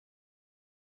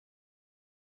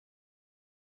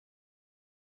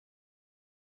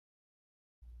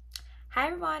Hi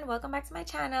everyone, welcome back to my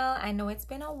channel. I know it's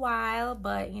been a while,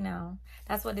 but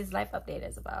that's what this life update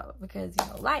is about, because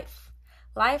life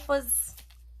was,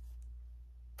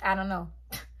 I don't know.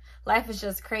 Life is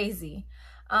just crazy.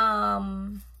 I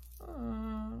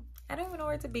don't even know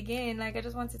where to begin. Like, I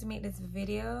just wanted to make this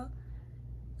video.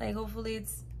 Like, hopefully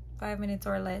it's 5 minutes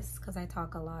or less, because I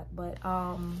talk a lot. But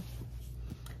I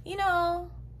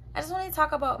just want to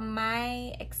talk about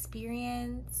my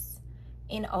experience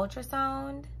in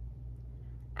ultrasound.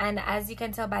 And as you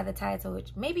can tell by the title,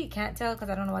 which maybe you can't tell because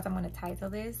I don't know what I'm going to title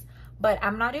this, but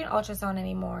I'm not doing ultrasound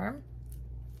anymore.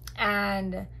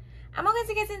 And I'm not going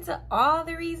to get into all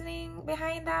the reasoning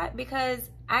behind that, because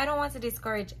I don't want to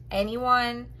discourage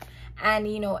anyone. And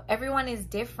everyone is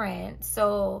different.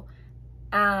 So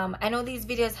I know these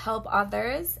videos help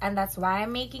others, and that's why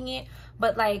I'm making it.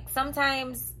 But like,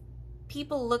 sometimes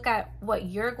people look at what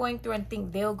you're going through and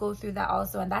think they'll go through that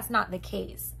also, and that's not the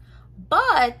case.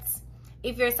 But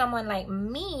if you're someone like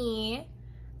me,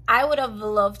 I would have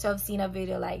loved to have seen a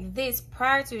video like this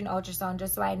prior to an ultrasound,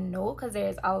 just so I know, because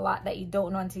there's a lot that you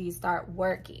don't know until you start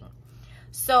working.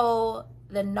 So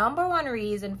the number one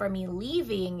reason for me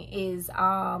leaving is, this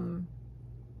happened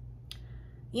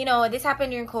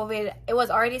during COVID. It was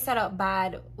already set up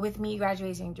bad with me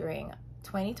graduating during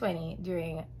 2020,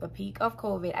 during the peak of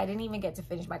COVID. I didn't even get to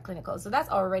finish my clinical, so that's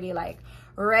already like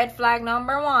red flag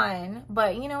number one.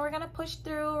 But we're gonna push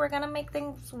through, we're gonna make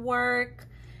things work.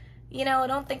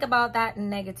 Don't think about that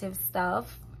negative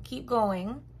stuff, keep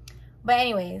going. But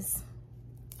anyways,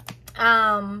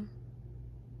 I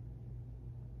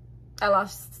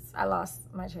lost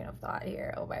my train of thought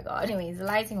here. Oh my god. Anyways, the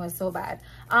lighting was so bad.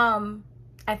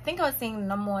 I think I was saying the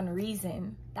number one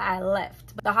reason that I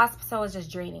left, but the hospital was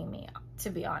just draining me, to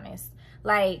be honest.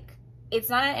 Like, it's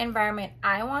not an environment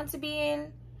I want to be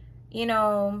in.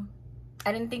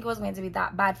 I didn't think it was going to be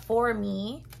that bad for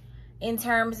me, in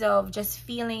terms of just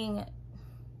feeling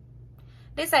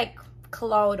this like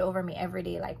cloud over me every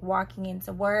day, like walking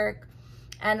into work,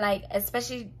 and like,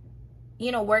 especially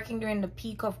working during the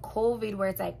peak of COVID, where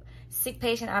it's like sick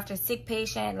patient after sick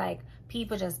patient, like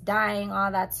people just dying,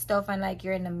 all that stuff, and like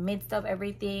you're in the midst of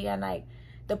everything, and like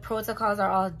the protocols are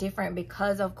all different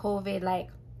because of COVID. Like,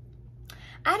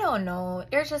 I don't know,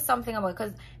 there's just something about,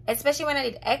 because especially when I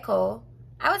did echo,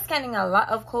 I was scanning a lot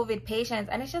of COVID patients,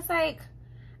 and it's just like,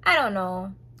 I don't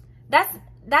know,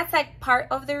 that's like part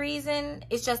of the reason.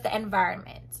 It's just the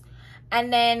environment.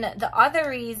 And then the other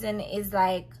reason is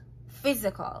like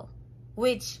physical,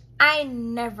 which I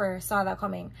never saw that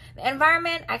coming. The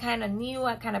environment, I kind of knew,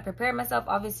 I kind of prepared myself.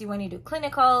 Obviously, when you do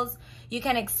clinicals, you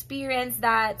can experience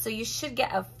that, so you should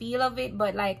get a feel of it.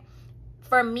 But like,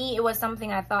 for me, it was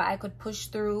something I thought I could push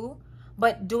through.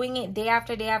 But doing it day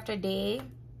after day after day,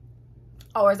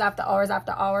 hours after hours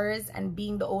after hours, and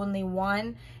being the only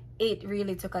one, it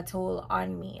really took a toll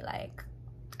on me. Like,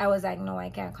 I was like, no,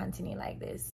 I can't continue like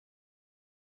this.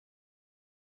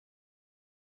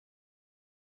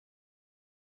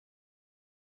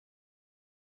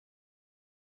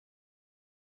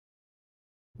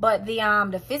 But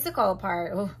the physical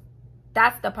part,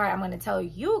 that's the part I'm going to tell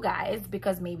you guys,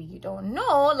 because maybe you don't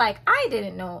know, like I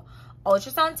didn't know.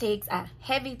 Ultrasound takes a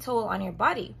heavy toll on your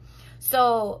body.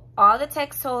 So all the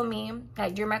techs told me,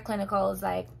 like during my clinicals,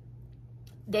 like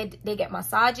they get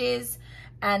massages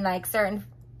and like certain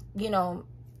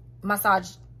massage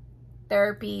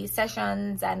therapy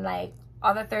sessions and like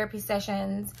other therapy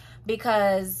sessions,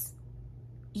 because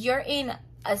you're in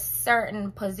a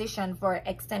certain position for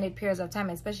extended periods of time,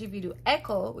 especially if you do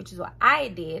echo, which is what I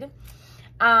did.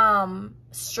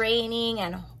 Straining,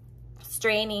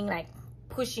 like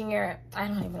pushing your, I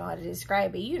don't even know how to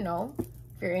describe it, if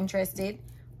you're interested,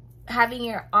 having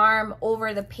your arm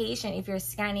over the patient if you're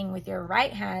scanning with your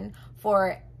right hand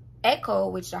for echo,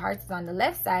 which the heart is on the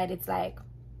left side. It's like,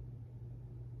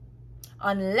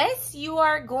 unless you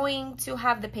are going to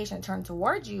have the patient turn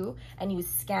towards you and you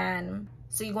scan,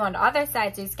 so you go on the other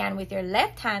side, so you scan with your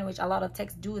left hand, which a lot of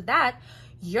techs do that,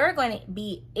 you're going to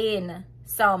be in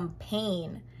some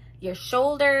pain. Your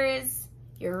shoulders,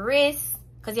 your wrists,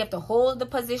 because you have to hold the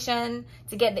position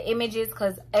to get the images,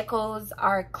 because echoes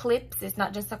are clips. It's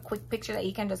not just a quick picture that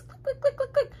you can just click, click, click,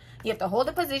 click, click. You have to hold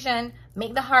the position,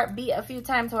 make the heart beat a few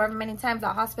times, however many times the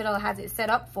hospital has it set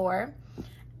up for,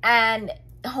 and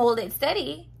hold it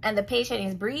steady. And the patient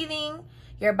is breathing.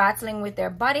 You're battling with their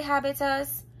body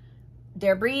habitus.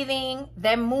 They're breathing,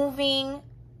 they're moving,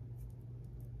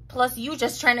 plus you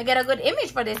just trying to get a good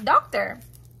image for this doctor.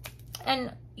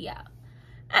 And yeah,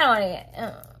 I don't want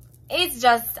to, it's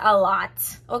just a lot.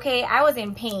 Okay, I was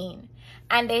in pain,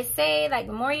 and they say like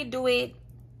the more you do it,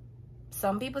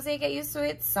 some people say get used to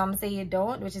it, some say you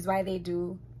don't, which is why they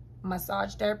do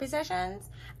massage therapy sessions,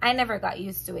 I never got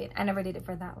used to it. I never did it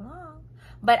for that long,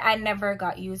 but I never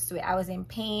got used to it. I was in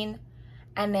pain,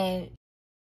 and then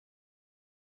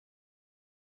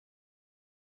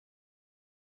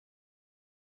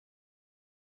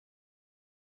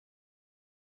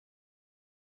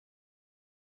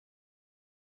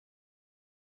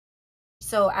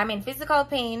so I'm in physical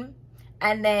pain,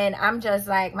 and then I'm just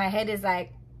like, my head is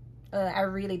like, I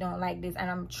really don't like this, and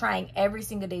I'm trying every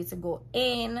single day to go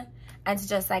in and to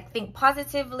just like think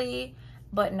positively,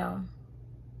 but no,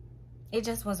 it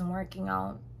just wasn't working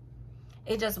out.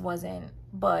 It just wasn't.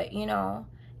 But you know,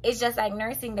 it's just like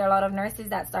nursing. There are a lot of nurses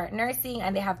that start nursing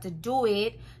and they have to do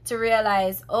it to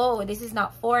realize, oh, this is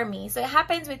not for me. So it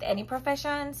happens with any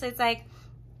profession. So it's like,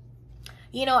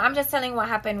 you know, I'm just telling what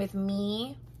happened with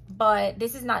me, but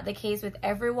this is not the case with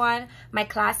everyone. My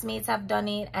classmates have done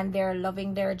it and they're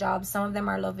loving their jobs. Some of them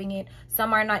are loving it.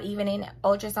 Some are not even in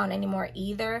ultrasound anymore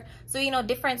either. So, you know,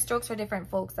 different strokes for different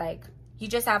folks. Like, you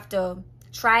just have to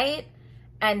try it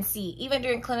and see. Even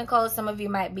during clinicals, some of you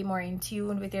might be more in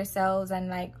tune with yourselves and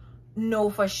like know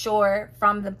for sure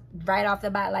from the right off the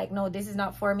bat, like, no, this is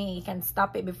not for me. You can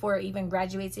stop it before even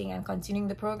graduating and continuing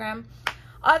the program.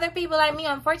 Other people like me,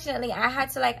 unfortunately, I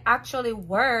had to like actually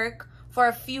work for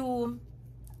a few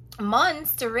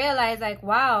months to realize like,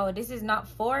 wow, this is not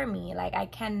for me. Like, I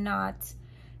cannot,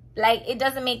 like, it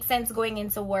doesn't make sense going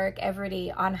into work every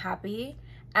day unhappy,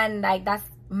 and like that's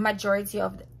majority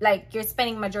of, like, you're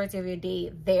spending majority of your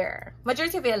day there.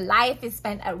 Majority of your life is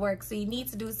spent at work, so you need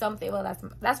to do something. Well,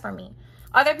 that's for me.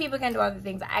 Other people can do other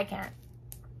things. I can't.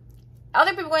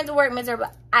 Other people going to work miserable.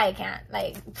 I can't.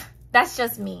 Like, that's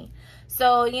just me.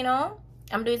 So, you know,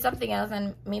 I'm doing something else,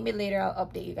 and maybe later I'll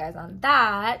update you guys on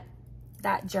that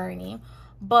journey.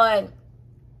 But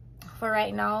for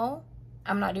right now,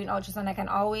 I'm not doing ultrasound. I can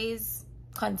always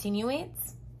continue it.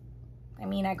 I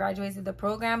mean, I graduated the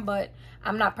program, but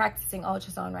I'm not practicing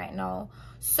ultrasound right now.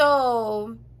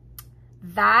 So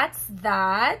that's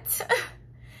that.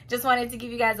 Just wanted to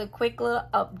give you guys a quick little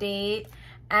update.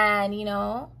 And, you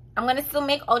know, I'm going to still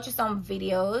make ultrasound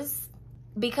videos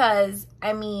because,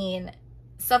 I mean,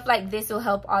 stuff like this will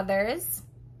help others.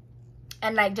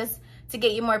 And, like, just to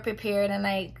get you more prepared. And,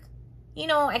 like, you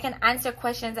know, I can answer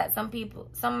questions that some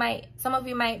of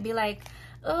you might be like,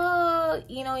 oh,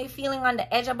 you know, you're feeling on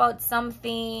the edge about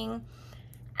something.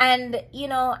 And, you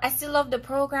know, I still love the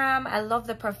program. I love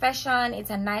the profession.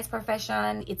 It's a nice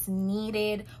profession. It's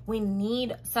needed. We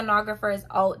need sonographers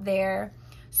out there.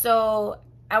 So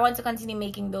I want to continue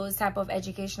making those type of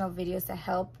educational videos to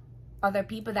help other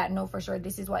people that know for sure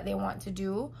this is what they want to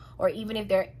do, or even if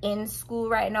they're in school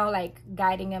right now, like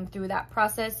guiding them through that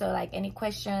process. So like any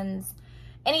questions,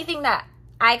 anything that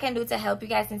I can do to help you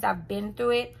guys since I've been through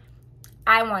it,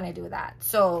 I want to do that.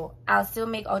 So I'll still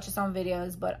make ultrasound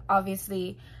videos, but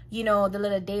obviously, you know, the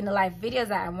little day in the life videos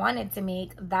that I wanted to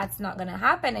make, that's not gonna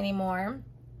happen anymore.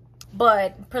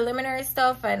 But preliminary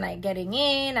stuff and like getting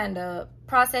in and the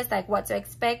process, like what to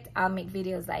expect, I'll make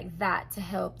videos like that to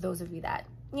help those of you that,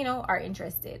 you know, are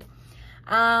interested.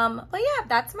 But yeah,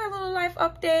 that's my little life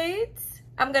update.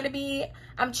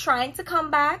 I'm trying to come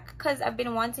back because I've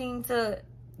been wanting to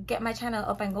get my channel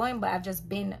up and going, but I've just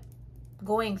been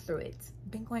going through it.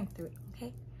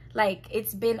 Okay, like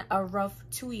it's been a rough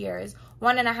 2 years,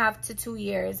 1.5 to 2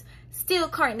 years, still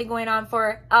currently going on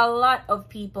for a lot of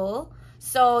people.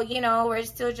 So, you know, we're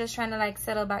still just trying to like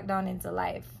settle back down into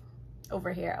life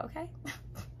over here. Okay.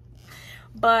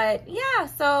 But yeah,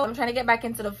 so I'm trying to get back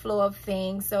into the flow of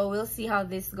things. So we'll see how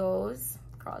this goes.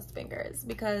 Crossed fingers,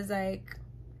 because like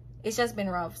it's just been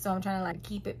rough. So I'm trying to like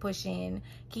keep it pushing,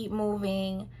 keep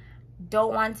moving.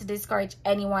 Don't want to discourage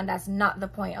anyone. That's not the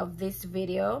point of this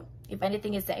video. If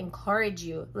anything, is to encourage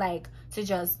you, like, to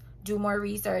just do more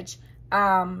research.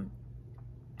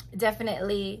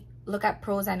 Definitely look at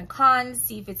pros and cons,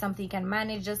 see if it's something you can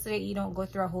manage, just so that you don't go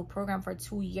through a whole program for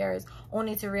 2 years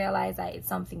only to realize that it's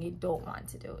something you don't want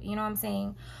to do. You know what I'm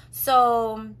saying?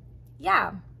 So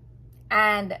yeah,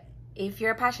 and if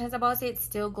you're passionate about it,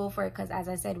 still go for it, because as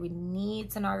I said, we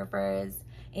need sonographers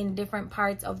in different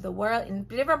parts of the world, in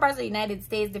different parts of the United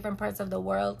States, different parts of the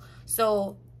world.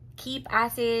 So keep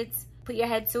at it, put your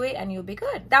head to it, and you'll be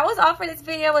good. That was all for this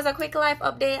video. It was a quick life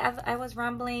update. I was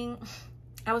rambling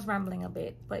a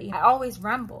bit, but I always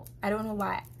ramble. I don't know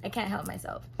why. I can't help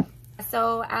myself.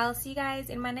 So I'll see you guys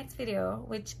in my next video,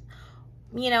 which,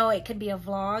 you know, it could be a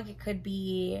vlog, it could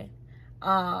be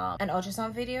an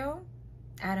ultrasound video.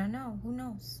 I don't know, who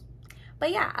knows?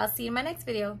 But yeah, I'll see you in my next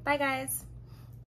video. Bye guys.